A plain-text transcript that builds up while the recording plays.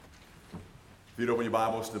If you'd open your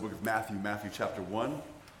Bibles to the book of Matthew, Matthew chapter 1.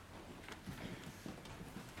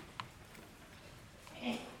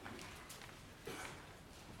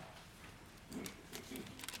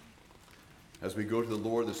 As we go to the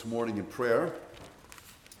Lord this morning in prayer,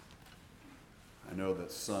 I know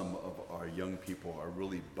that some of our young people are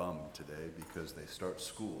really bummed today because they start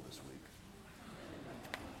school this week.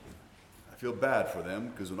 I feel bad for them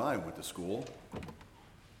because when I went to school,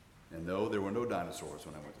 and no, there were no dinosaurs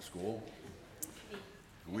when I went to school,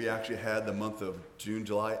 we actually had the month of June,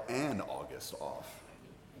 July, and August off.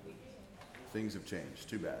 Things have changed.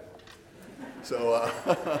 Too bad. So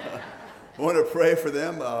I want to pray for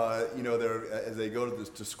them. As they go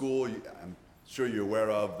to school, I'm sure you're aware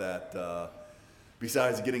of that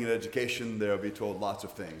besides getting an education, they'll be told lots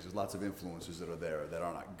of things. There's lots of influences that are there that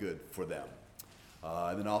are not good for them.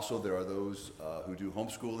 And then also there are those who do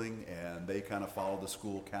homeschooling, and they kind of follow the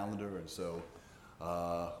school calendar, and so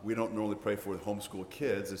we don't normally pray for the homeschool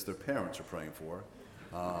kids. It's their parents are praying for,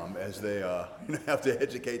 as they have to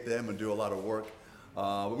educate them and do a lot of work.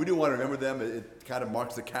 But we do want to remember them. It kind of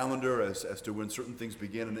marks the calendar as to when certain things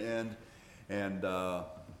begin and end. And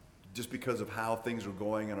just because of how things are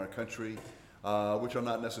going in our country, which are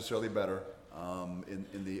not necessarily better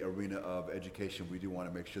in the arena of education, we do want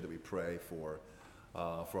to make sure that we pray for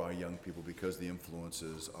our young people because the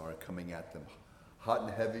influences are coming at them hot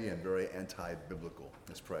and heavy and very anti-biblical.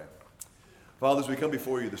 Let's pray. Father, as we come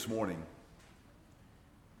before you this morning,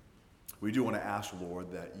 we do want to ask,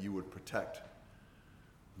 Lord, that you would protect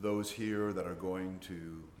those here that are going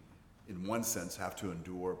to, in one sense, have to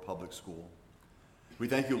endure public school. We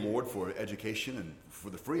thank you, Lord, for education and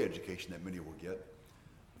for the free education that many will get.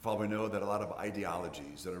 Father, we know that a lot of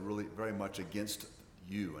ideologies that are really very much against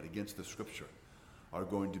you and against the Scripture are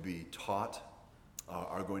going to be taught,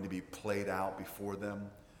 are going to be played out before them,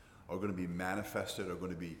 are going to be manifested, are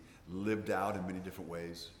going to be lived out in many different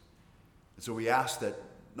ways. And so we ask that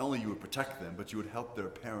not only you would protect them, but you would help their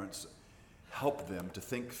parents, help them to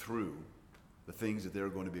think through the things that they're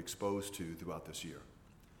going to be exposed to throughout this year.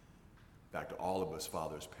 Back to all of us,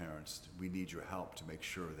 fathers, parents, we need your help to make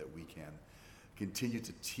sure that we can continue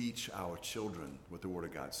to teach our children what the Word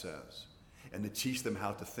of God says and to teach them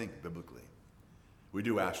how to think biblically. We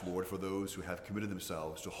do ask, Lord, for those who have committed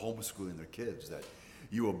themselves to homeschooling their kids, that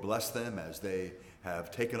you will bless them as they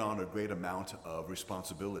have taken on a great amount of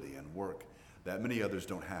responsibility and work that many others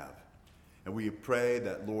don't have. And we pray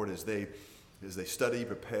that, Lord, as they study,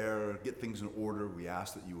 prepare, get things in order, we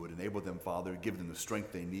ask that you would enable them, Father, give them the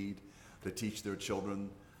strength they need to teach their children,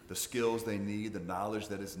 the skills they need, the knowledge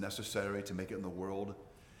that is necessary to make it in the world.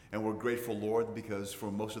 And we're grateful, Lord, because for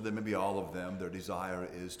most of them, maybe all of them, their desire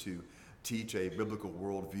is to teach a biblical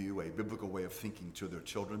worldview, a biblical way of thinking to their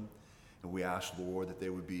children. And we ask, Lord, that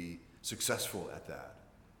they would be successful at that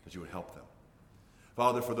you would help them.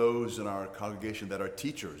 Father, for those in our congregation that are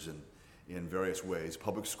teachers in various ways,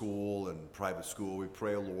 public school and private school, we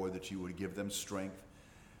pray, Lord, that you would give them strength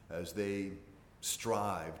as they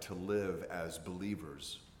strive to live as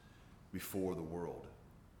believers before the world.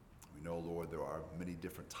 We know, Lord, there are many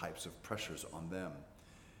different types of pressures on them.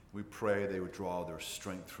 We pray they would draw their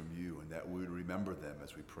strength from you and that we would remember them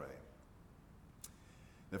as we pray.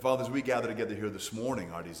 Now, Father, as we gather together here this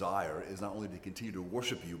morning, our desire is not only to continue to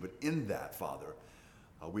worship you, but in that, Father,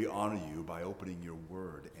 we honor you by opening your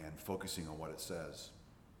word and focusing on what it says.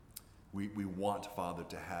 We want, Father,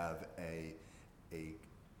 to have a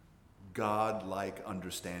God-like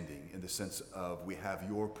understanding in the sense of we have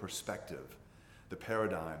your perspective, the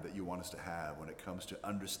paradigm that you want us to have when it comes to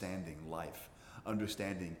understanding life,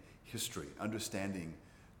 understanding history, understanding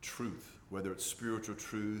truth, whether it's spiritual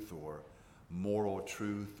truth or moral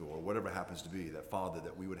truth or whatever it happens to be, that, Father,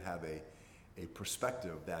 that we would have a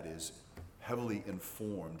perspective that is heavily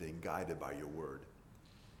informed and guided by your word.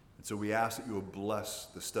 And so we ask that you will bless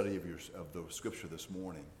the study of the Scripture this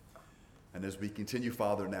morning. And as we continue,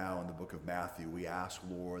 Father, now in the book of Matthew, we ask,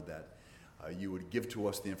 Lord, that you would give to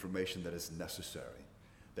us the information that is necessary,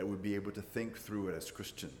 that we'd be able to think through it as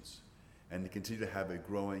Christians, and to continue to have a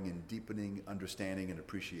growing and deepening understanding and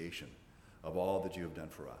appreciation of all that you have done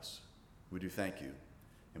for us. We do thank you,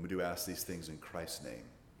 and we do ask these things in Christ's name.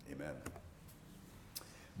 Amen.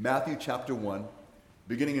 Matthew chapter 1,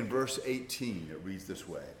 beginning in verse 18, it reads this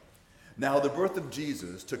way. Now the birth of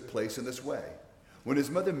Jesus took place in this way. When his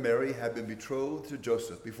mother Mary had been betrothed to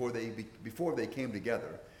Joseph before they came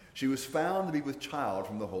together, she was found to be with child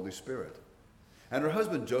from the Holy Spirit. And her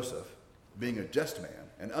husband Joseph, being a just man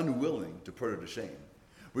and unwilling to put her to shame,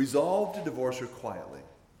 resolved to divorce her quietly.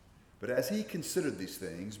 But as he considered these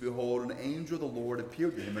things, behold, an angel of the Lord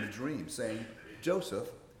appeared to him in a dream, saying, Joseph,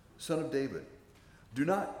 son of David, do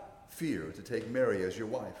not fear to take Mary as your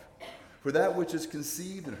wife, for that which is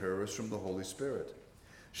conceived in her is from the Holy Spirit.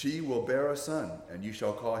 She will bear a son, and you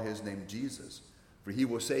shall call his name Jesus, for he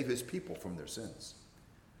will save his people from their sins."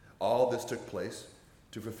 All this took place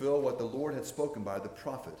to fulfill what the Lord had spoken by the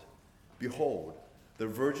prophet. "Behold, the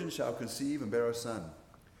virgin shall conceive and bear a son,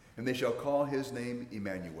 and they shall call his name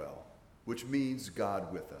Emmanuel," which means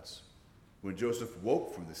God with us. When Joseph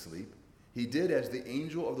woke from the sleep, he did as the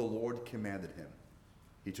angel of the Lord commanded him.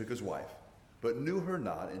 He took his wife, but knew her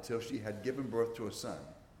not until she had given birth to a son,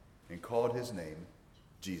 and called his name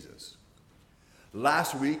Jesus.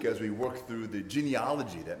 Last week, as we worked through the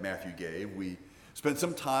genealogy that Matthew gave, we spent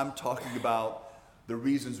some time talking about the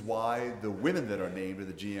reasons why the women that are named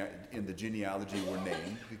in the genealogy were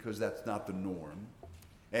named, because that's not the norm,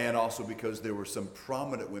 and also because there were some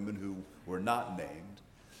prominent women who were not named.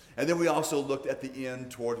 And then we also looked at the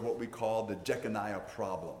end toward what we call the Jeconiah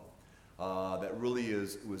problem. That really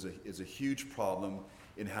is a huge problem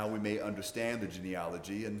in how we may understand the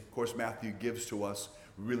genealogy. And of course, Matthew gives to us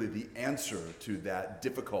really the answer to that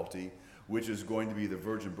difficulty, which is going to be the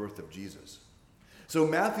virgin birth of Jesus. So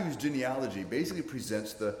Matthew's genealogy basically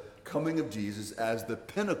presents the coming of Jesus as the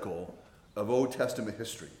pinnacle of Old Testament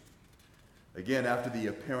history. Again, after the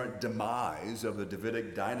apparent demise of the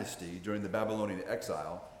Davidic dynasty during the Babylonian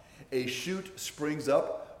exile, a shoot springs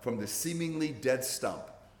up from the seemingly dead stump.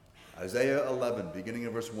 Isaiah 11, beginning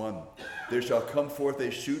in verse 1, "There shall come forth a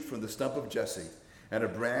shoot from the stump of Jesse, and a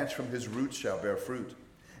branch from his roots shall bear fruit.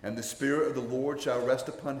 And the Spirit of the Lord shall rest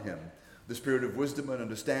upon him, the Spirit of wisdom and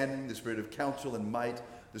understanding, the Spirit of counsel and might,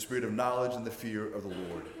 the Spirit of knowledge and the fear of the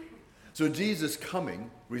Lord." So Jesus' coming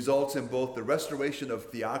results in both the restoration of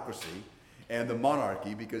theocracy and the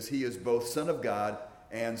monarchy, because he is both Son of God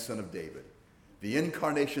and Son of David, the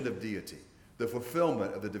incarnation of deity, the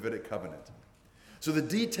fulfillment of the Davidic covenant. So the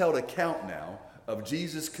detailed account now of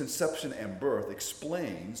Jesus' conception and birth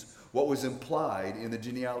explains what was implied in the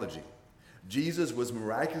genealogy. Jesus was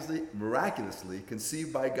miraculously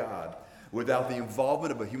conceived by God without the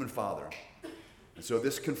involvement of a human father. And so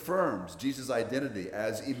this confirms Jesus' identity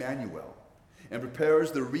as Emmanuel and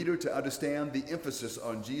prepares the reader to understand the emphasis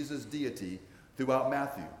on Jesus' deity throughout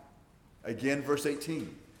Matthew. Again, verse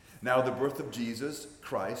 18. "Now the birth of Jesus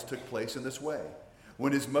Christ took place in this way.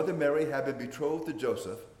 When his mother Mary had been betrothed to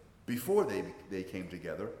Joseph, before they came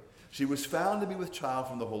together, she was found to be with child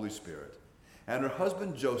from the Holy Spirit. And her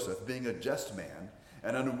husband Joseph, being a just man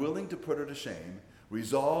and unwilling to put her to shame,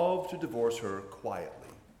 resolved to divorce her quietly."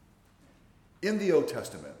 In the Old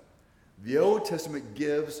Testament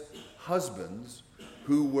gives husbands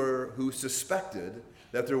who suspected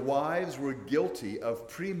that their wives were guilty of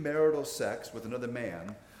premarital sex with another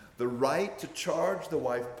man the right to charge the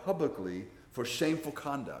wife publicly for shameful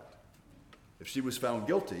conduct. If she was found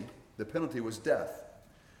guilty, the penalty was death.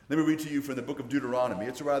 Let me read to you from the book of Deuteronomy.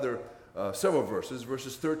 It's rather several verses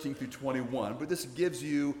 13 through 21, but this gives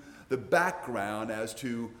you the background as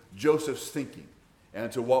to Joseph's thinking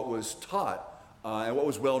and to what was taught and what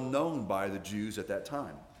was well known by the Jews at that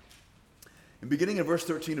time. And beginning in verse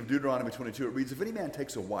 13 of Deuteronomy 22, it reads, "If any man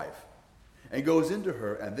takes a wife and goes into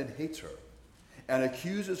her and then hates her and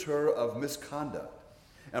accuses her of misconduct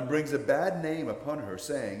and brings a bad name upon her,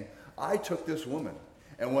 saying, 'I took this woman,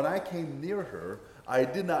 and when I came near her, I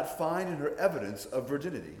did not find in her evidence of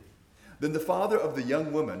virginity,' then the father of the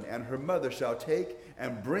young woman and her mother shall take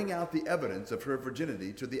and bring out the evidence of her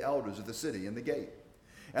virginity to the elders of the city in the gate.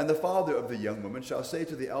 And the father of the young woman shall say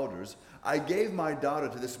to the elders, 'I gave my daughter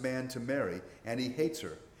to this man to marry, and he hates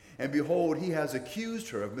her. And behold, he has accused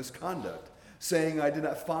her of misconduct, saying, I did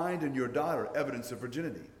not find in your daughter evidence of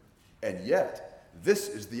virginity. And yet, this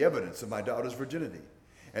is the evidence of my daughter's virginity.'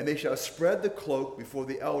 And they shall spread the cloak before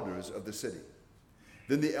the elders of the city.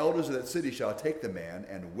 Then the elders of that city shall take the man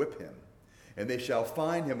and whip him. And they shall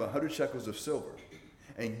fine him 100 shekels of silver,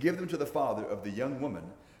 and give them to the father of the young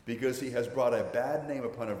woman, because he has brought a bad name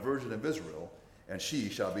upon a virgin of Israel, and she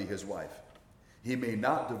shall be his wife. He may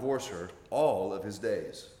not divorce her all of his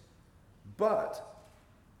days. But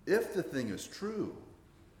if the thing is true,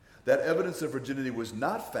 that evidence of virginity was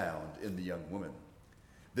not found in the young woman,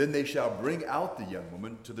 then they shall bring out the young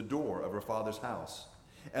woman to the door of her father's house,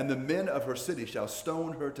 and the men of her city shall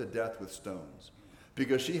stone her to death with stones,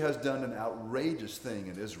 because she has done an outrageous thing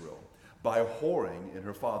in Israel by whoring in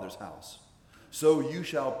her father's house. So you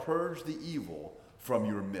shall purge the evil from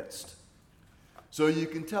your midst." So you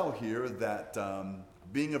can tell here that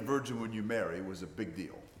being a virgin when you marry was a big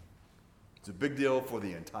deal. It's a big deal for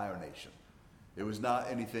the entire nation. It was not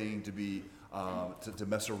anything to be to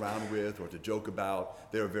mess around with or to joke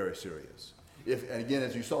about. They were very serious. And again,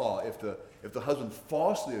 as you saw, if if the husband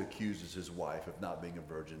falsely accuses his wife of not being a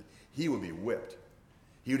virgin, he would be whipped.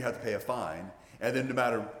 He would have to pay a fine, and then no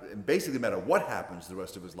matter what happens the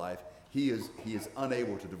rest of his life, he is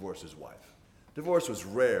unable to divorce his wife. Divorce was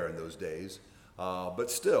rare in those days, but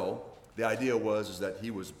still, the idea was that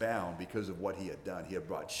he was bound because of what he had done. He had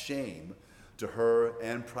brought shame to her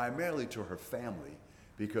and primarily to her family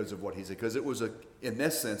because of what he said. Because in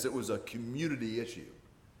this sense, it was a community issue.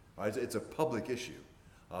 Right? It's a public issue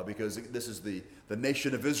because this is the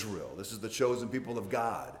nation of Israel. This is the chosen people of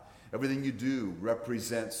God. Everything you do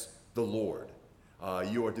represents the Lord.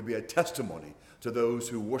 You are to be a testimony to those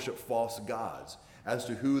who worship false gods as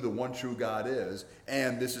to who the one true God is,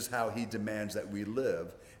 and this is how he demands that we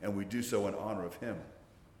live, and we do so in honor of him.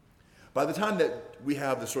 By the time that we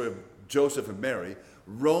have the story of Joseph and Mary,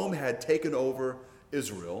 Rome had taken over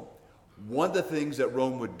Israel. One of the things that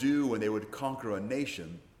Rome would do when they would conquer a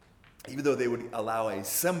nation, even though they would allow a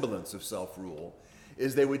semblance of self-rule,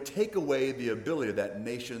 is they would take away the ability of that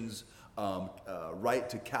nation's right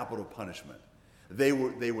to capital punishment. They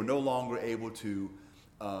were no longer able to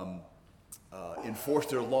enforce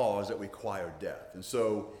their laws that required death. And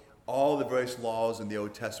so all the various laws in the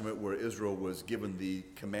Old Testament where Israel was given the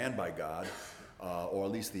command by God, or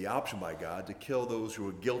at least the option by God, to kill those who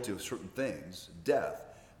were guilty of certain things, death,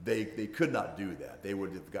 they could not do that. They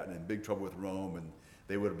would have gotten in big trouble with Rome, and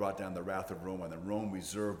they would have brought down the wrath of Rome, and then Rome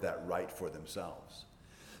reserved that right for themselves.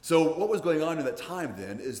 So what was going on in that time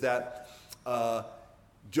then is that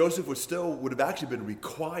Joseph would have actually been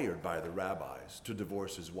required by the rabbis to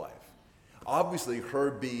divorce his wife. Obviously, her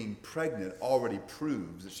being pregnant already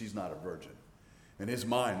proves that she's not a virgin. In his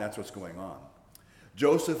mind, that's what's going on.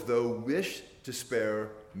 Joseph, though, wished to spare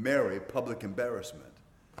Mary public embarrassment.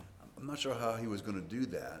 I'm not sure how he was going to do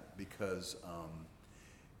that because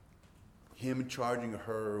him charging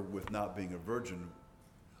her with not being a virgin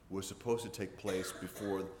was supposed to take place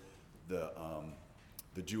before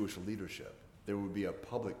the Jewish leadership. There would be a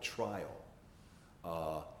public trial.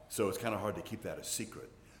 So it's kind of hard to keep that a secret.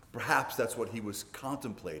 Perhaps that's what he was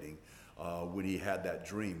contemplating when he had that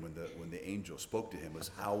dream, when the angel spoke to him,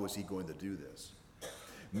 was how was he going to do this?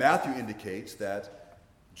 Matthew indicates that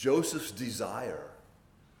Joseph's desire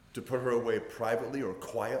to put her away privately or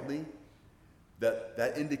quietly,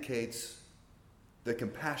 that indicates the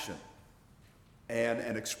compassion and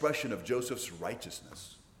an expression of Joseph's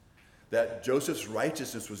righteousness. That Joseph's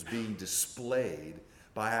righteousness was being displayed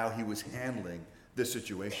by how he was handling this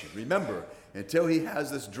situation. Remember, until he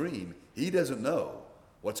has this dream, he doesn't know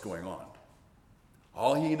what's going on.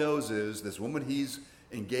 All he knows is this woman he's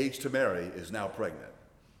engaged to marry is now pregnant.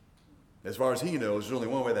 As far as he knows, there's only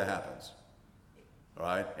one way that happens. All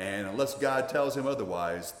right? And unless God tells him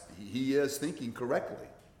otherwise, he is thinking correctly.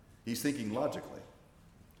 He's thinking logically.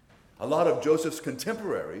 A lot of Joseph's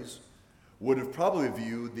contemporaries would have probably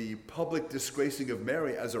viewed the public disgracing of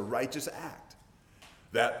Mary as a righteous act,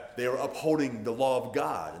 that they were upholding the law of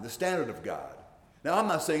God and the standard of God. Now, I'm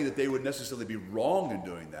not saying that they would necessarily be wrong in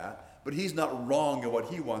doing that, but he's not wrong in what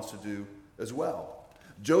he wants to do as well.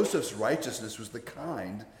 Joseph's righteousness was the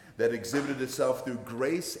kind that exhibited itself through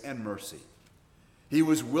grace and mercy. He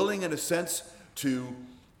was willing, in a sense, to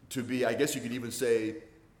be, I guess you could even say,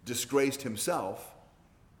 disgraced himself,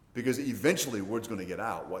 because eventually word's going to get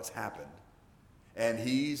out what's happened. And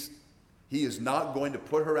he is not going to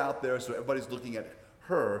put her out there so everybody's looking at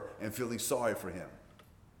her and feeling sorry for him.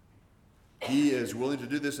 He is willing to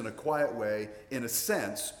do this in a quiet way, in a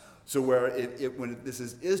sense, so where when this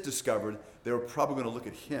is discovered, they're probably going to look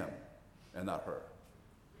at him and not her.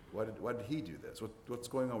 Why did he do this? What's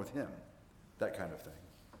going on with him? That kind of thing.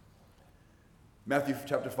 Matthew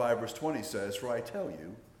chapter 5, verse 20 says, "For I tell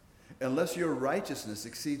you, unless your righteousness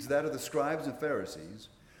exceeds that of the scribes and Pharisees,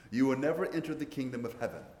 you will never enter the kingdom of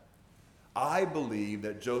heaven." I believe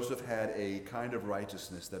that Joseph had a kind of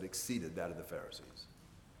righteousness that exceeded that of the Pharisees.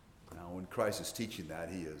 Now, when Christ is teaching that,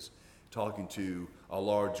 he is talking to a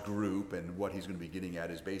large group, and what he's going to be getting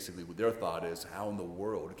at is basically what their thought is, how in the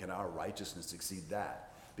world can our righteousness exceed that?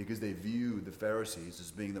 Because they view the Pharisees as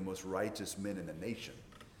being the most righteous men in the nation.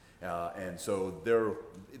 And so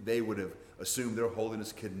they would have assumed their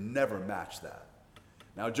holiness could never match that.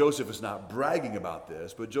 Now, Joseph is not bragging about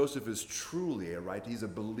this, but Joseph is truly he's a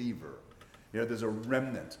believer. There's a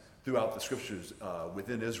remnant throughout the scriptures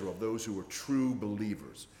within Israel of those who were true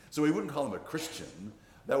believers. So we wouldn't call him a Christian.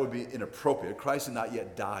 That would be inappropriate. Christ had not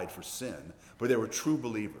yet died for sin, but they were true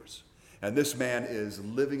believers. And this man is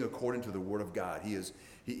living according to the Word of God. He's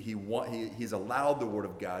allowed the Word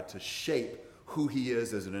of God to shape who he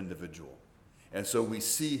is as an individual. And so we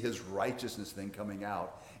see his righteousness thing coming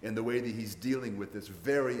out in the way that he's dealing with this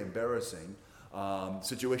very embarrassing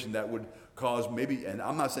situation that would cause maybe, and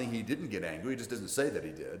I'm not saying he didn't get angry, he just doesn't say that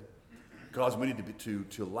he did, cause many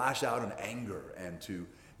to lash out in anger and to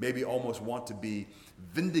maybe almost want to be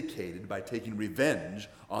vindicated by taking revenge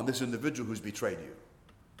on this individual who's betrayed you.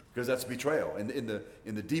 Because that's betrayal. And in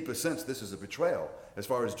the deepest sense, this is a betrayal as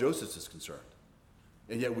far as Joseph is concerned.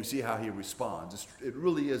 And yet we see how he responds. It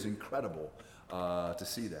really is incredible to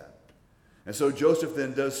see that. And so Joseph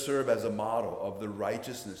then does serve as a model of the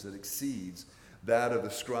righteousness that exceeds that of the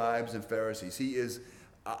scribes and Pharisees. He is,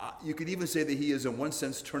 you could even say that he is in one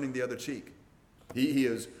sense turning the other cheek. He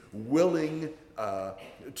is willing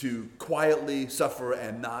to quietly suffer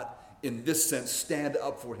and not, in this sense, stand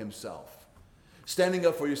up for himself. Standing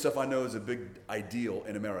up for yourself, I know, is a big ideal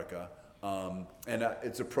in America, and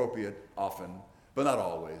it's appropriate often, but not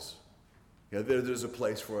always. There's a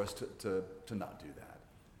place for us to not do that,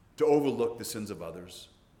 to overlook the sins of others.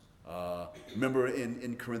 Remember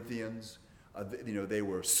in Corinthians, they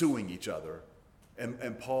were suing each other,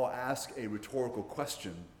 and Paul asked a rhetorical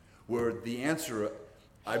question where the answer,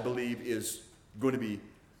 I believe, is going to be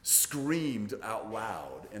screamed out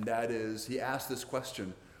loud, and that is, he asked this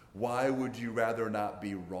question: why would you rather not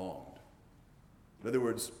be wronged? In other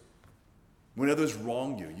words, when others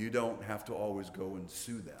wrong you, you don't have to always go and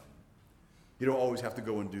sue them. You don't always have to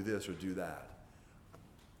go and do this or do that.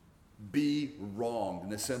 Be wronged,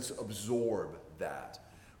 in a sense, absorb that,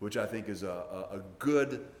 which I think is a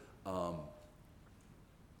good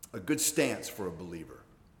stance for a believer.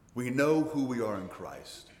 We know who we are in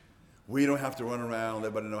Christ. We don't have to run around and let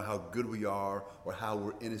everybody know how good we are or how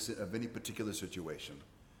we're innocent of any particular situation.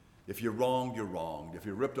 If you're wronged, you're wronged. If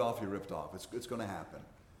you're ripped off, you're ripped off. It's going to happen.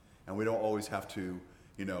 And we don't always have to,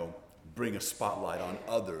 bring a spotlight on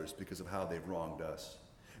others because of how they've wronged us.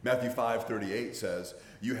 Matthew 5:38 says,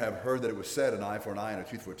 "You have heard that it was said, an eye for an eye and a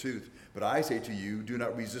tooth for a tooth. But I say to you, do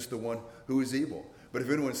not resist the one who is evil. But if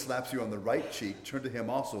anyone slaps you on the right cheek, turn to him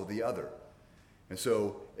also the other." And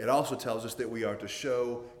so it also tells us that we are to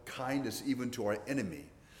show kindness even to our enemy.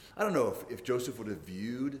 I don't know if Joseph would have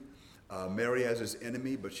viewed Mary as his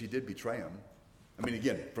enemy, but she did betray him. I mean,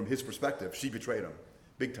 again, from his perspective, she betrayed him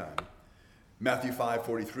big time. Matthew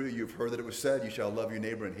 5:43, "You've heard that it was said, you shall love your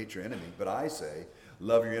neighbor and hate your enemy. But I say,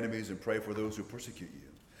 love your enemies and pray for those who persecute you,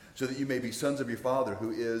 so that you may be sons of your Father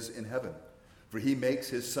who is in heaven. For he makes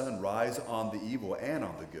his sun rise on the evil and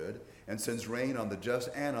on the good, and sends rain on the just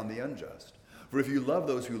and on the unjust. For if you love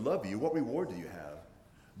those who love you, what reward do you have?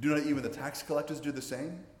 Do not even the tax collectors do the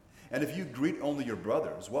same? And if you greet only your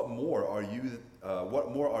brothers, what more are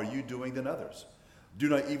you doing than others? Do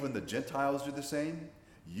not even the Gentiles do the same?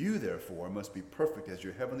 You therefore must be perfect as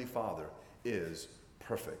your heavenly Father is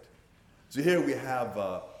perfect." So here we have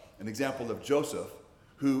an example of Joseph,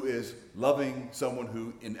 who is loving someone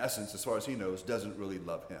who, in essence, as far as he knows, doesn't really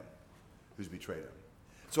love him, who's betrayed him.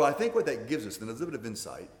 So I think what that gives us, then, is a little bit of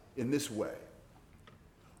insight in this way.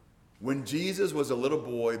 When Jesus was a little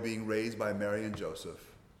boy being raised by Mary and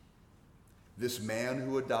Joseph, this man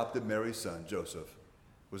who adopted Mary's son, Joseph,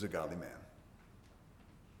 was a godly man.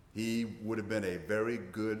 He would have been a very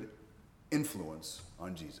good influence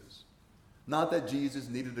on Jesus. Not that Jesus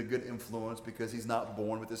needed a good influence because he's not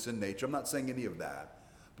born with a sin nature. I'm not saying any of that.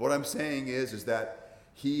 But what I'm saying is that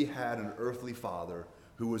he had an earthly father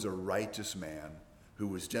who was a righteous man, who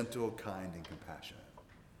was gentle, kind, and compassionate.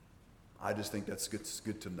 I just think that's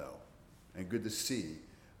good to know and good to see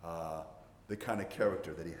the kind of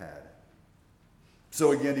character that he had.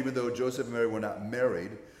 So again, even though Joseph and Mary were not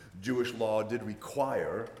married, Jewish law did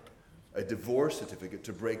require a divorce certificate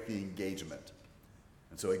to break the engagement.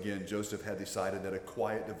 And so again, Joseph had decided that a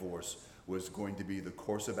quiet divorce was going to be the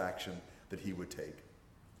course of action that he would take.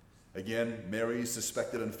 Again, Mary's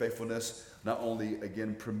suspected unfaithfulness not only,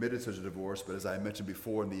 again, permitted such a divorce, but as I mentioned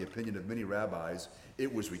before, in the opinion of many rabbis,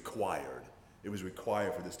 it was required. It was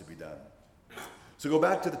required for this to be done. So go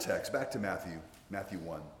back to the text, back to Matthew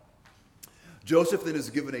 1. Joseph then is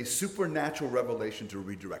given a supernatural revelation to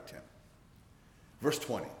redirect him. Verse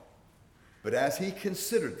 20. "But as he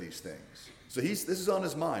considered these things," so this is on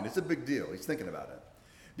his mind. It's a big deal. He's thinking about it.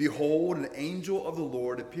 "Behold, an angel of the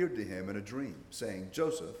Lord appeared to him in a dream, saying,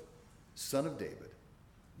 Joseph, son of David,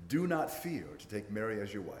 do not fear to take Mary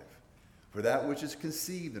as your wife, for that which is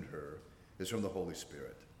conceived in her is from the Holy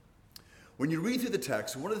Spirit." When you read through the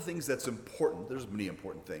text, one of the things that's important, there's many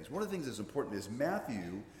important things. One of the things that's important is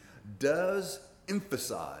Matthew does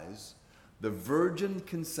emphasize the virgin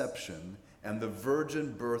conception and the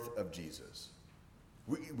virgin birth of Jesus.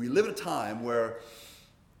 We live at a time where,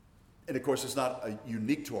 and of course it's not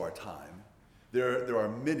unique to our time, there are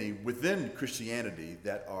many within Christianity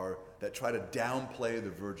that try to downplay the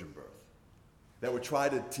virgin birth. that would try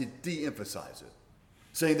to de-emphasize it,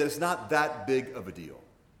 saying that it's not that big of a deal,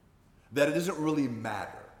 that it doesn't really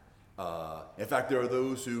matter. In fact, there are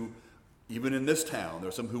those who, even in this town, there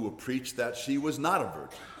are some who will preach that she was not a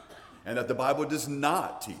virgin, and that the Bible does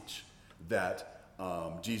not teach that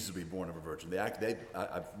Jesus would be born of a virgin.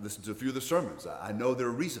 I've listened to a few of the sermons. I know their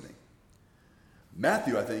reasoning.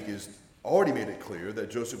 Matthew, I think, has already made it clear that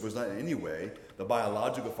Joseph was not in any way the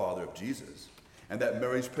biological father of Jesus, and that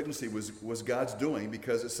Mary's pregnancy was God's doing,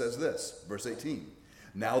 because it says this, verse 18.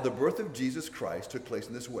 Now the birth of Jesus Christ took place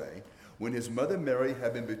in this way, when his mother Mary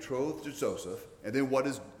had been betrothed to Joseph. And then what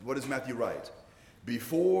does Matthew write?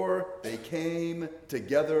 Before they came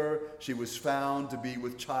together, she was found to be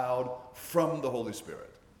with child from the Holy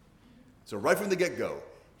Spirit. So right from the get-go,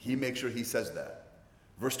 he makes sure he says that.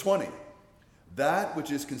 Verse 20, that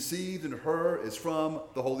which is conceived in her is from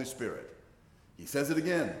the Holy Spirit. He says it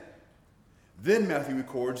again. Then Matthew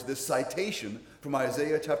records this citation from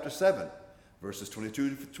Isaiah chapter 7, verses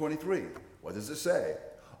 22 to 23. What does it say?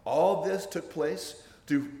 All this took place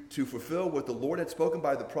to fulfill what the Lord had spoken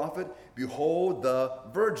by the prophet. Behold, the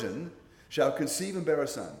virgin shall conceive and bear a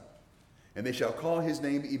son, and they shall call his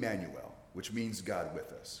name Emmanuel, which means God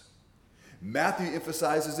with us. Matthew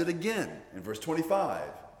emphasizes it again in verse 25,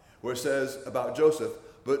 where it says about Joseph,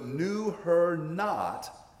 but knew her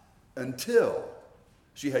not until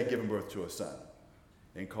she had given birth to a son,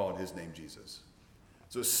 and called his name Jesus.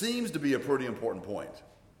 So it seems to be a pretty important point.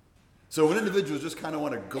 So when individuals just kind of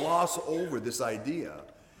want to gloss over this idea,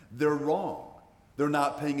 they're wrong. They're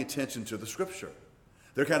not paying attention to the scripture.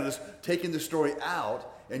 They're kind of just taking the story out,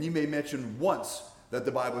 and you may mention once that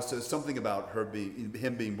the Bible says something about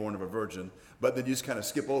him being born of a virgin, but then you just kind of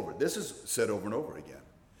skip over it. This is said over and over again.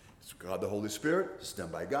 It's God the Holy Spirit, it's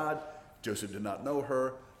done by God. Joseph did not know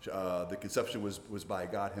her. The conception was by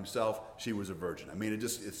God himself. She was a virgin. I mean,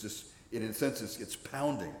 it's just in a sense, it's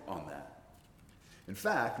pounding on that. In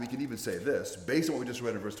fact, we can even say this, based on what we just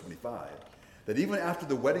read in verse 25, that even after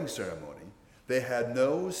the wedding ceremony, they had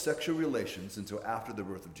no sexual relations until after the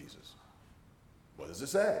birth of Jesus. What does it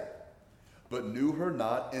say? But knew her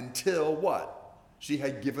not until what? She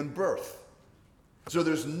had given birth. So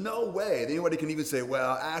there's no way that anybody can even say,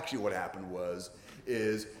 well, actually what happened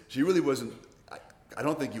is she really wasn't, I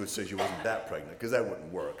don't think you would say she wasn't that pregnant, because that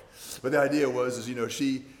wouldn't work. But the idea was,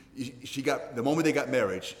 she got, the moment they got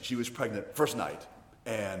married, she was pregnant first night,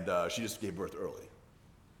 and she just gave birth early.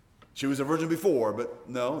 She was a virgin before, but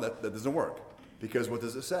no, that doesn't work. Because what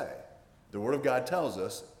does it say? The Word of God tells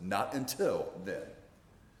us, not until then.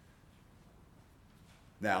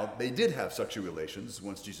 Now, they did have sexual relations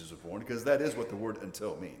once Jesus was born, because that is what the word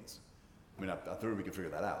until means. I mean, I thought we could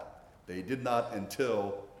figure that out. They did not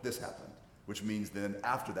until this happened, which means then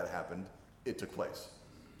after that happened, it took place.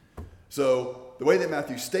 So the way that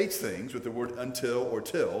Matthew states things with the word until or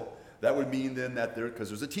till, that would mean then that because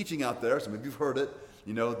there's a teaching out there, some of you've heard it,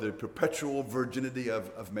 the perpetual virginity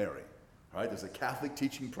of Mary, right? There's a Catholic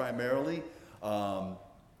teaching primarily,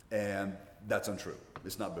 and that's untrue.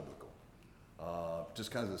 It's not biblical. Just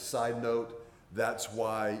kind of a side note, that's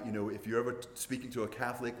why, if you're ever speaking to a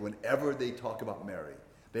Catholic, whenever they talk about Mary,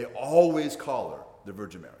 they always call her the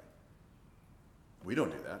Virgin Mary. We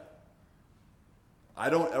don't do that. I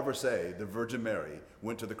don't ever say the Virgin Mary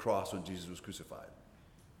went to the cross when Jesus was crucified.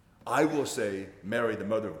 I will say Mary, the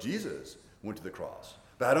mother of Jesus, went to the cross.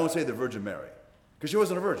 But I don't say the Virgin Mary, because she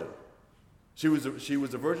wasn't a virgin. She was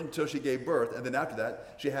a virgin until she gave birth, and then after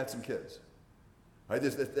that, she had some kids. Right?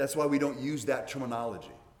 That's why we don't use that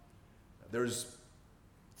terminology. There's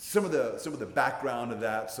some of the background of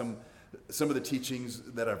that, some of the teachings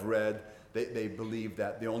that I've read, they believe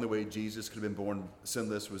that the only way Jesus could have been born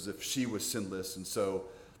sinless was if she was sinless, and so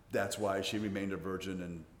that's why she remained a virgin,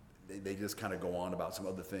 and they just kind of go on about some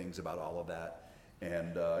other things about all of that,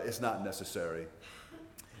 and it's not necessary.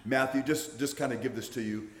 Matthew, just kind of give this to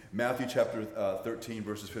you, Matthew chapter 13,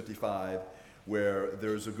 verses 55, where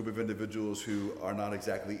there's a group of individuals who are not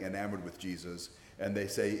exactly enamored with Jesus, and they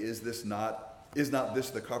say, is not this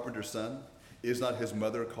the carpenter's son? Is not his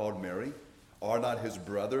mother called Mary? Are not his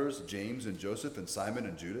brothers James and Joseph and Simon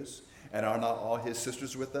and Judas? And are not all his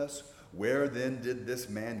sisters with us? Where then did this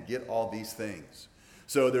man get all these things?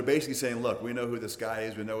 So they're basically saying, look, we know who this guy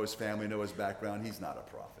is. We know his family, know his background. He's not a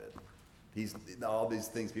prophet. He's all these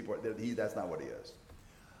things. That's not what he is.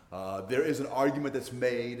 There is an argument that's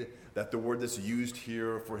made that the word that's used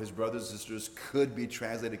here for his brothers and sisters could be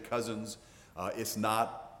translated cousins. It's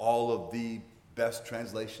not all of the best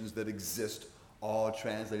translations that exist all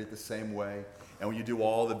translated the same way. And when you do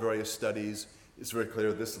all the various studies, it's very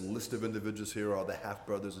clear this list of individuals here are the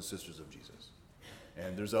half-brothers and sisters of Jesus.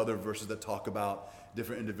 And there's other verses that talk about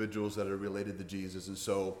different individuals that are related to Jesus. And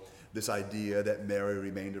so this idea that Mary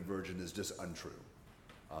remained a virgin is just untrue.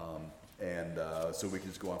 So we can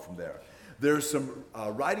just go on from there. There's some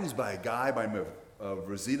writings by a guy by the name of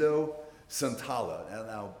Rosito Santalla. And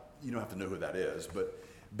now, you don't have to know who that is, but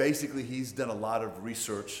basically he's done a lot of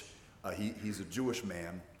research. He's a Jewish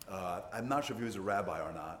man. I'm not sure if he was a rabbi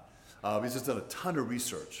or not. He's just done a ton of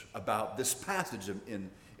research about this passage in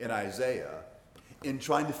Isaiah in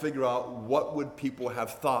trying to figure out what would people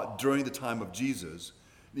have thought during the time of Jesus,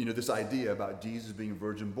 this idea about Jesus being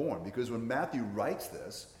virgin born. Because when Matthew writes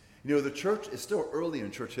this, the church is still early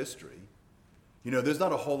in church history. There's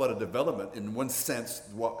not a whole lot of development in one sense,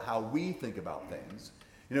 how we think about things.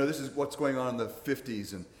 This is what's going on in the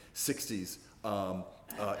 50s and 60s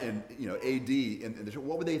in AD.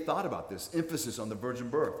 What would they thought about this emphasis on the virgin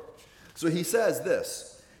birth? So he says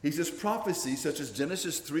this. He says prophecy such as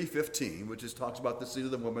Genesis 3:15, which talks about the seed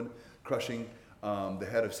of the woman crushing the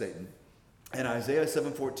head of Satan, and Isaiah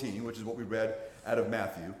 7:14, which is what we read out of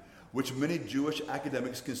Matthew, which many Jewish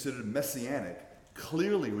academics considered messianic,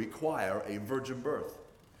 clearly require a virgin birth.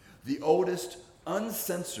 The oldest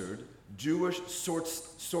uncensored Jewish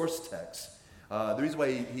source text. The reason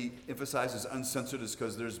why he emphasizes uncensored is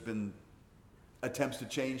because there's been attempts to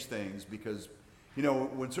change things because,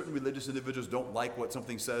 when certain religious individuals don't like what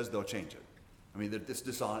something says, they'll change it. I mean, it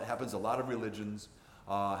happens in a lot of religions,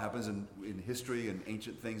 happens in history and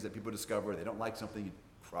ancient things that people discover. They don't like something, you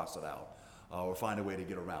cross it out or find a way to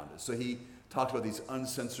get around it. So he talks about these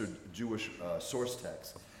uncensored Jewish source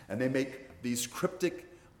texts, and they make these cryptic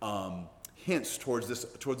hints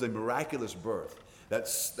towards a miraculous birth.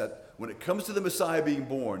 That when it comes to the Messiah being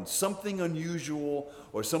born, something unusual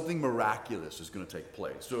or something miraculous is going to take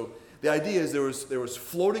place. So the idea is there was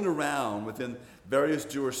floating around within various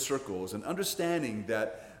Jewish circles an understanding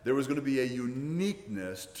that there was going to be a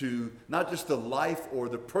uniqueness to not just the life or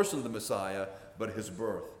the person of the Messiah, but his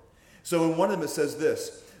birth. So in one of them it says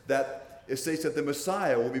this, that it states that the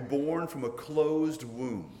Messiah will be born from a closed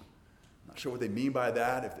womb. Not sure what they mean by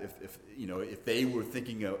that. If they were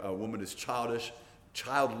thinking a woman is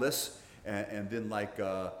childless, and then like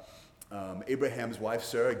Abraham's wife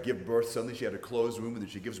Sarah give birth suddenly, she had a closed womb and then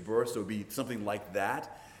she gives birth, so it would be something like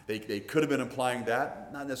that. They could have been implying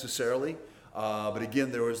that, not necessarily, but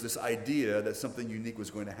again there was this idea that something unique was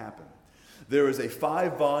going to happen. There is a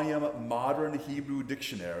 5-volume modern Hebrew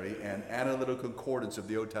dictionary and analytical concordance of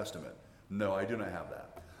the Old Testament. No, I do not have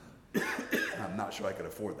that. I'm not sure I could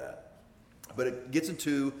afford that. But it gets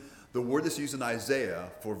into the word that's used in Isaiah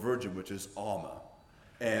for virgin, which is Alma.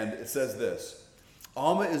 And it says this,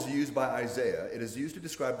 Alma is used by Isaiah. It is used to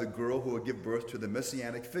describe the girl who will give birth to the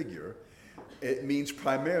messianic figure. It means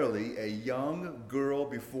primarily a young girl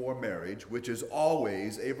before marriage, which is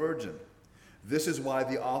always a virgin. This is why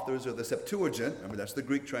the authors of the Septuagint, remember that's the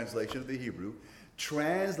Greek translation of the Hebrew,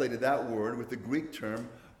 translated that word with the Greek term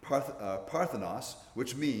parthenos,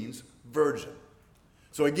 which means virgin.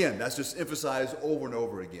 So again, that's just emphasized over and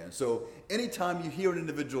over again. So anytime you hear an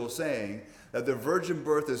individual saying that the virgin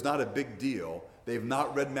birth is not a big deal, they've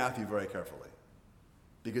not read Matthew very carefully,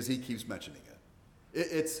 because he keeps mentioning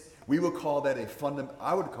it. We would call that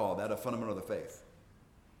I would call that a fundamental of the faith.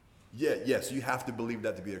 Yeah, yes, you have to believe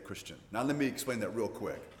that to be a Christian. Now let me explain that real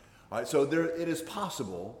quick. All right, so it is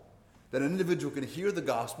possible that an individual can hear the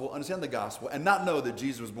gospel, understand the gospel, and not know that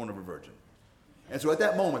Jesus was born of a virgin. And so at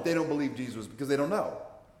that moment, they don't believe Jesus because they don't know.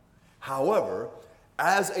 However,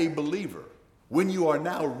 as a believer, when you are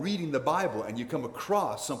now reading the Bible and you come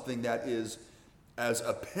across something that is as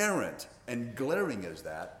apparent and glaring as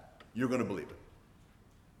that, you're going to believe it.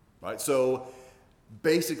 Right? So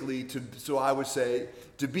basically, so I would say,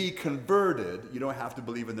 to be converted, you don't have to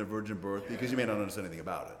believe in the virgin birth because you may not understand anything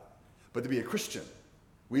about it. But to be a Christian,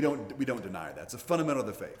 we don't deny that. It's a fundamental of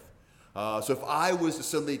the faith. So if I was to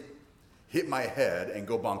suddenly hit my head and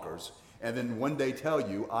go bonkers, and then one day tell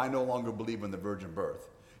you I no longer believe in the virgin birth,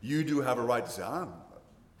 you do have a right to say, I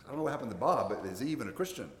don't know what happened to Bob, but is he even a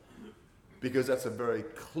Christian? Because that's a very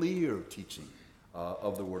clear teaching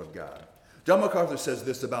of the Word of God. John MacArthur says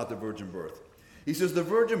this about the virgin birth. He says, the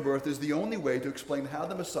virgin birth is the only way to explain how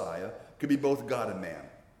the Messiah could be both God and man.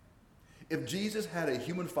 If Jesus had a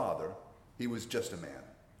human father, he was just a man.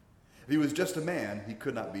 If he was just a man, he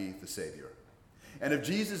could not be the Savior. And if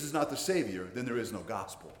Jesus is not the Savior, then there is no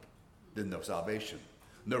gospel, then no salvation,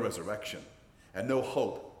 no resurrection, and no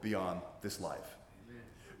hope beyond this life. Amen.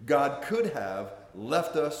 God could have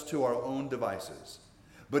left us to our own devices,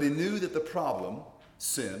 but he knew that the problem,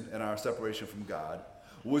 sin and our separation from God,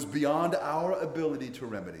 was beyond our ability to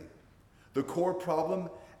remedy. The core problem,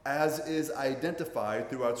 as is identified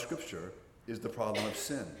throughout Scripture, is the problem of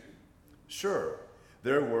sin. Sure,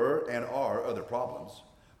 there were and are other problems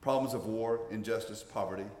of war, injustice,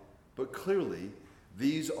 poverty, but clearly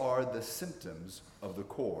these are the symptoms of the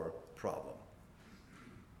core problem.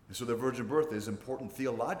 And so the virgin birth is important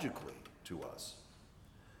theologically to us.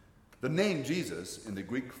 The name Jesus in the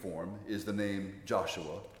Greek form is the name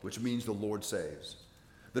Joshua, which means the Lord saves.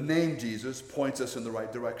 The name Jesus points us in the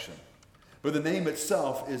right direction. But the name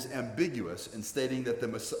itself is ambiguous in stating that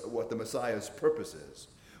what the Messiah's purpose is.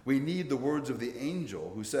 We need the words of the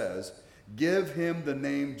angel who says, "Give him the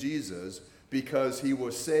name Jesus because he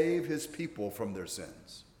will save his people from their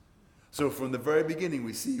sins." So from the very beginning,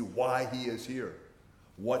 we see why he is here,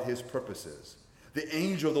 what his purpose is. The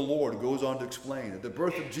angel of the Lord goes on to explain that the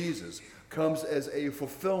birth of Jesus comes as a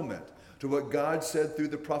fulfillment to what God said through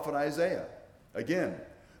the prophet Isaiah. Again,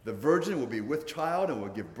 the virgin will be with child and will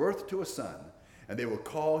give birth to a son, and they will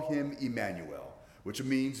call him Emmanuel, which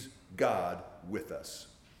means God with us.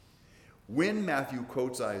 When Matthew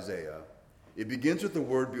quotes Isaiah, it begins with the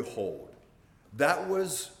word behold. That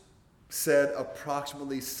was said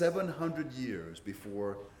approximately 700 years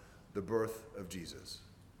before the birth of Jesus.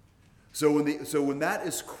 So when that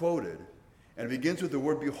is quoted and it begins with the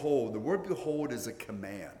word behold is a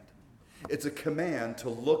command. It's a command to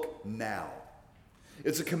look now.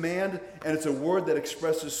 It's a command, and it's a word that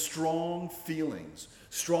expresses strong feelings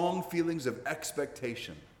of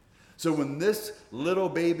expectation. So when this little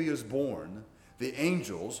baby is born, the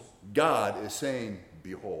angels, God is saying,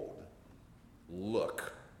 behold,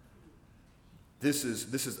 look. It's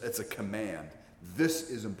a command. This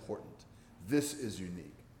is important. This is unique.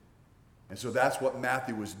 And so that's what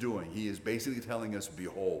Matthew was doing. He is basically telling us,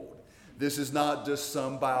 behold. This is not just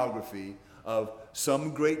some biography of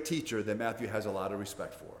some great teacher that Matthew has a lot of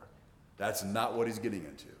respect for. That's not what he's getting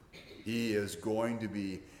into. He is going to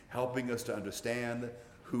be helping us to understand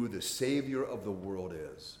who the Savior of the world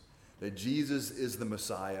is. That Jesus is the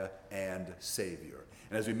Messiah and Savior.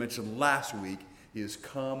 And as we mentioned last week, he has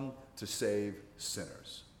come to save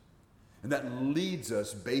sinners. And that leads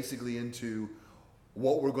us basically into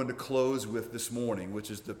what we're going to close with this morning, which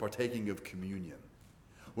is the partaking of communion.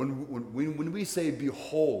 When we say,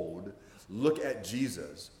 behold, look at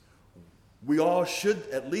Jesus, we all should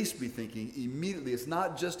at least be thinking immediately, it's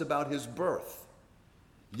not just about his birth.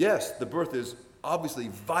 Yes, the birth is obviously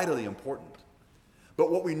vitally important.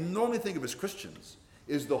 But what we normally think of as Christians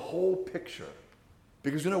is the whole picture.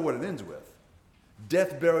 Because you know what it ends with.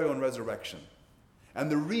 Death, burial, and resurrection. And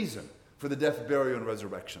the reason for the death, burial, and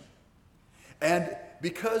resurrection. And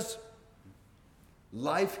because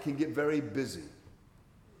life can get very busy,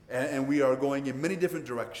 and we are going in many different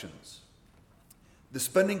directions, the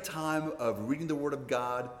spending time of reading the Word of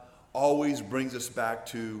God always brings us back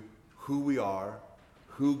to who we are,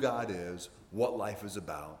 who God is, what life is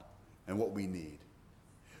about, and what we need.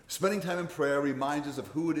 Spending time in prayer reminds us of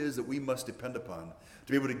who it is that we must depend upon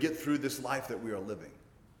to be able to get through this life that we are living.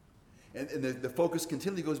 And the focus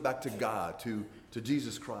continually goes back to God, to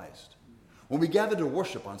Jesus Christ. When we gather to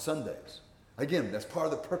worship on Sundays, again, that's part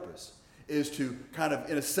of the purpose, is to kind of,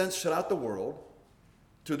 in a sense, shut out the world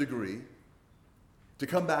to a degree, to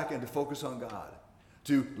come back and to focus on God,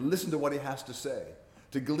 to listen to what he has to say,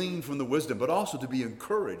 to glean from the wisdom, but also to be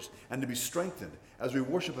encouraged and to be strengthened as we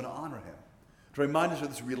worship and honor him, to remind us of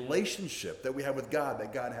this relationship that we have with God,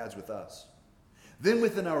 that God has with us. Then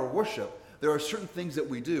within our worship, there are certain things that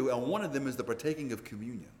we do, and one of them is the partaking of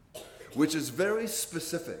communion, which is very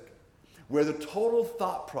specific, where the total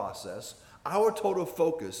thought process, our total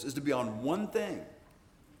focus is to be on one thing,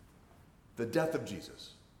 the death of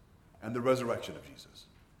Jesus and the resurrection of Jesus.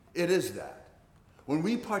 It is that. When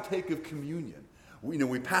we partake of communion,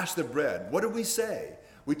 we pass the bread. What do we say?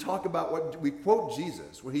 We talk about we quote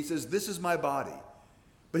Jesus, where he says, "This is my body."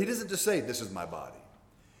 But he doesn't just say, "This is my body."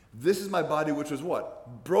 This is my body, which was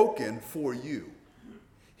what? Broken for you.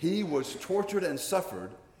 He was tortured and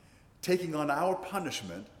suffered, taking on our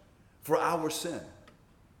punishment for our sin.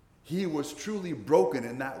 He was truly broken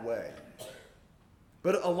in that way.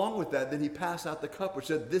 But along with that, then he passed out the cup, which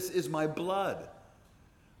said, "This is my blood."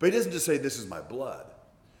 But he doesn't just say, "This is my blood."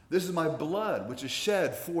 This is my blood, which is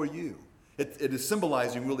shed for you. It is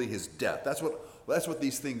symbolizing really his death. That's what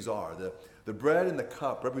these things are. The bread and the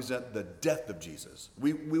cup represent the death of Jesus.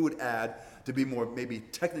 We would add, to be more maybe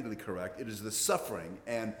technically correct, it is the suffering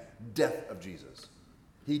and death of Jesus.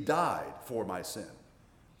 He died for my sin.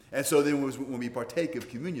 And so then when we partake of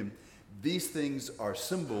communion, these things are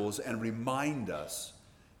symbols and remind us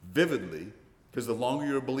vividly Because the longer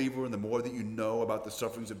you're a believer and the more that you know about the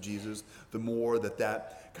sufferings of Jesus, the more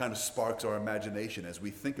that kind of sparks our imagination as we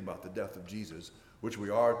think about the death of Jesus, which we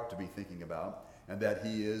are to be thinking about, and that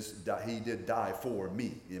he did die for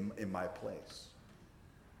me in my place.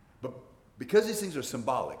 But because these things are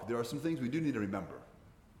symbolic, there are some things we do need to remember.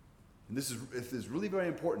 And this is really very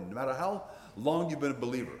important. No matter how long you've been a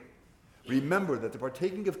believer, remember that the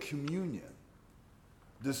partaking of communion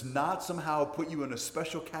does not somehow put you in a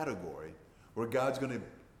special category where God's going to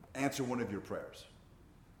answer one of your prayers.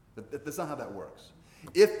 That's not how that works.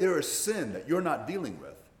 If there is sin that you're not dealing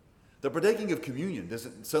with, the partaking of communion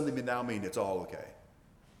doesn't suddenly now mean it's all okay.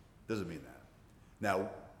 Doesn't mean that. Now,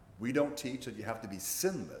 we don't teach that you have to be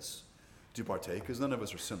sinless to partake, because none of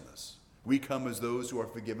us are sinless. We come as those who are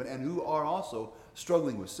forgiven and who are also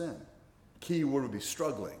struggling with sin. Key word would be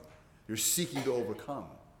struggling. You're seeking to overcome.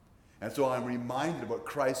 And so I'm reminded of what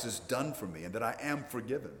Christ has done for me and that I am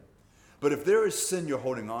forgiven. But if there is sin you're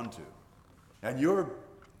holding on to, and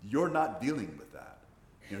you're not dealing with that,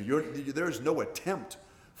 there is no attempt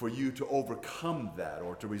for you to overcome that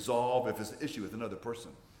or to resolve if it's an issue with another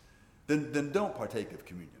person, then don't partake of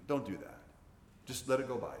communion. Don't do that. Just let it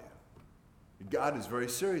go by you. God is very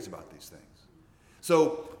serious about these things.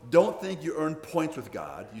 So don't think you earn points with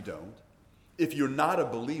God. You don't. If you're not a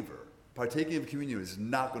believer, partaking of communion is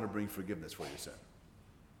not going to bring forgiveness for your sin.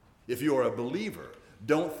 If you are a believer,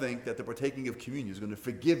 don't think that the partaking of communion is going to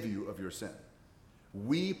forgive you of your sin.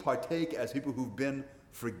 We partake as people who've been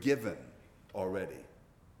forgiven already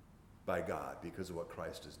by God because of what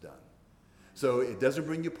Christ has done. So it doesn't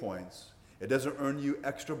bring you points. It doesn't earn you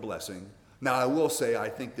extra blessing. Now, I will say I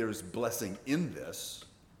think there's blessing in this,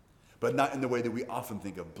 but not in the way that we often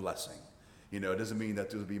think of blessing. It doesn't mean that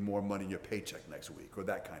there'll be more money in your paycheck next week or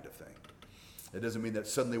that kind of thing. It doesn't mean that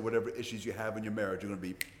suddenly whatever issues you have in your marriage are going to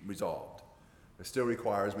be resolved. It still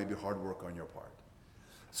requires maybe hard work on your part.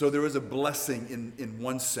 So there is a blessing in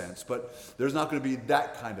one sense, but there's not going to be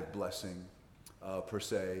that kind of blessing per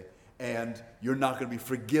se, and you're not going to be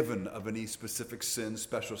forgiven of any specific sin,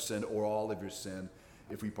 special sin, or all of your sin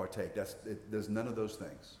if we partake. There's none of those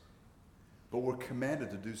things. But we're commanded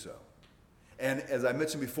to do so. And as I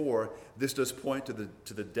mentioned before, this does point to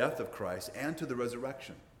the death of Christ and to the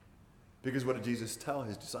resurrection. Because what did Jesus tell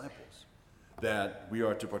his disciples? That we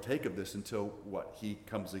are to partake of this until he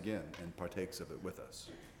comes again and partakes of it with us.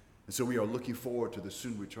 And so we are looking forward to the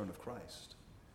soon return of Christ.